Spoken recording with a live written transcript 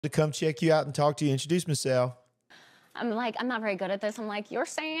to come check you out and talk to you. Introduce myself. I'm like, I'm not very good at this. I'm like, you're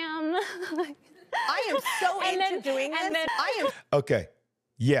Sam. I am so into doing this. Okay.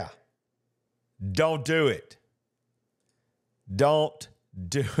 Yeah. Don't do it. Don't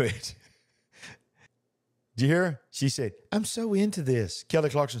do it. Did you hear her? She said, I'm so into this. Kelly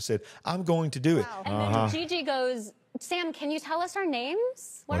Clarkson said, I'm going to do it. And then Gigi goes, Sam, can you tell us our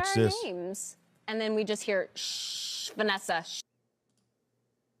names? What What's are our this? names? And then we just hear, shh, Vanessa. Shh.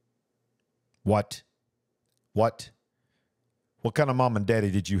 What? What? What kind of mom and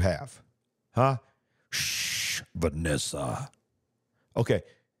daddy did you have? Huh? Shh, Vanessa. Okay.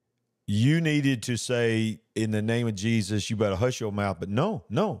 You needed to say, in the name of Jesus, you better hush your mouth. But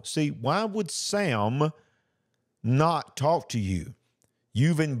no. See, why would Sam not talk to you?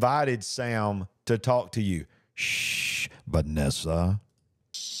 You've invited Sam to talk to you. Shh, Vanessa.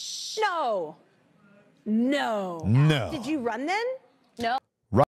 No. No. Did you run then?